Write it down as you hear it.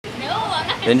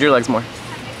Bend your legs more.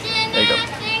 There you go.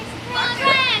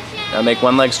 Yeah. Now make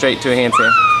one leg straight to a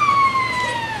handstand.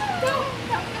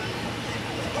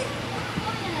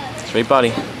 Straight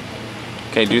body.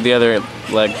 Okay, do the other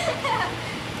leg.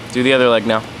 Do the other leg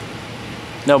now.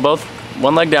 No, both.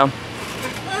 One leg down.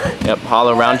 Yep,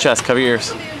 hollow, round chest. Cover your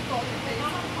ears.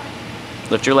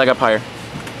 Lift your leg up higher.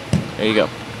 There you go.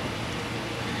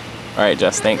 Alright,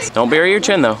 Jess, thanks. Don't bury your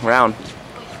chin though. Round.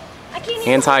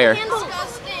 Hands higher.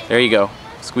 There you go.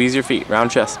 Squeeze your feet.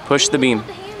 Round chest. Push the beam.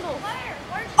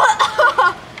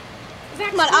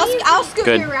 Come on, I'll scoot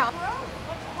you around.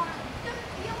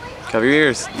 Cover your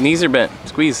ears. Knees are bent.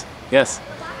 Squeeze. Yes.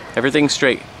 Everything's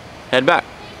straight. Head back.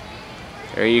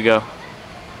 There you go.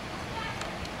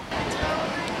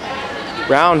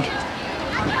 Round.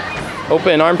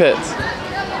 Open armpits.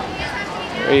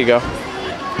 There you go.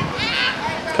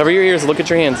 Cover your ears. Look at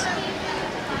your hands.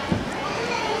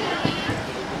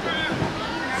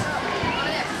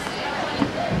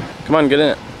 Come on, get in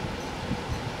it.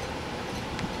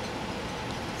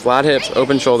 Flat hips,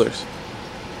 open shoulders.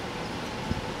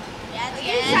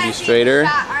 Be straighter.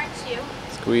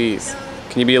 Squeeze.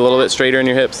 Can you be a little bit straighter in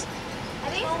your hips?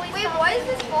 Wait, what is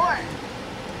this for?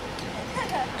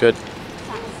 Good.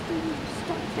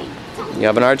 You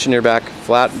have an arch in your back.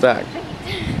 Flat back.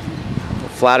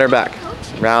 Flatter back.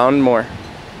 Round more.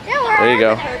 There you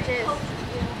go.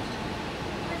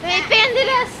 They banded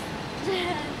us.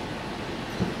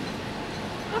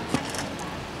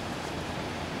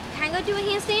 Can I go do a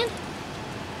handstand?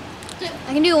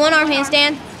 I can do a one-arm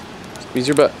handstand. Squeeze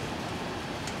your butt.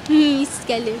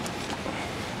 Skeleton.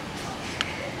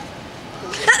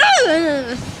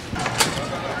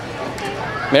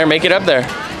 There, make it up there.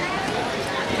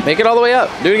 Make it all the way up.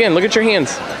 Do it again. Look at your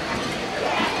hands.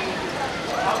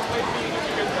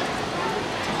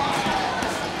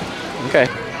 Okay.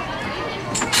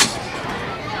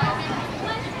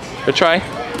 Good try.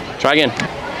 Try again.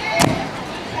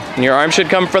 And your arm should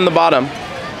come from the bottom.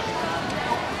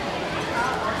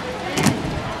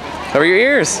 Cover your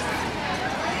ears.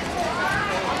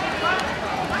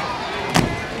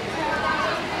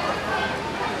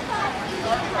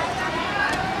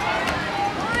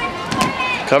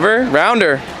 Cover,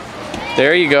 rounder.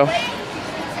 There you go.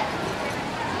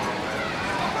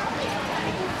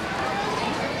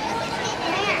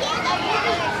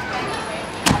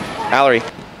 Allery.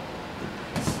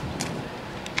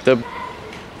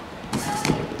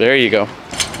 There you go.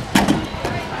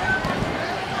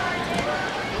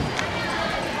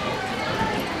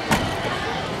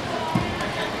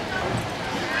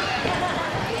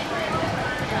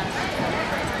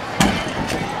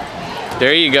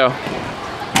 There you go.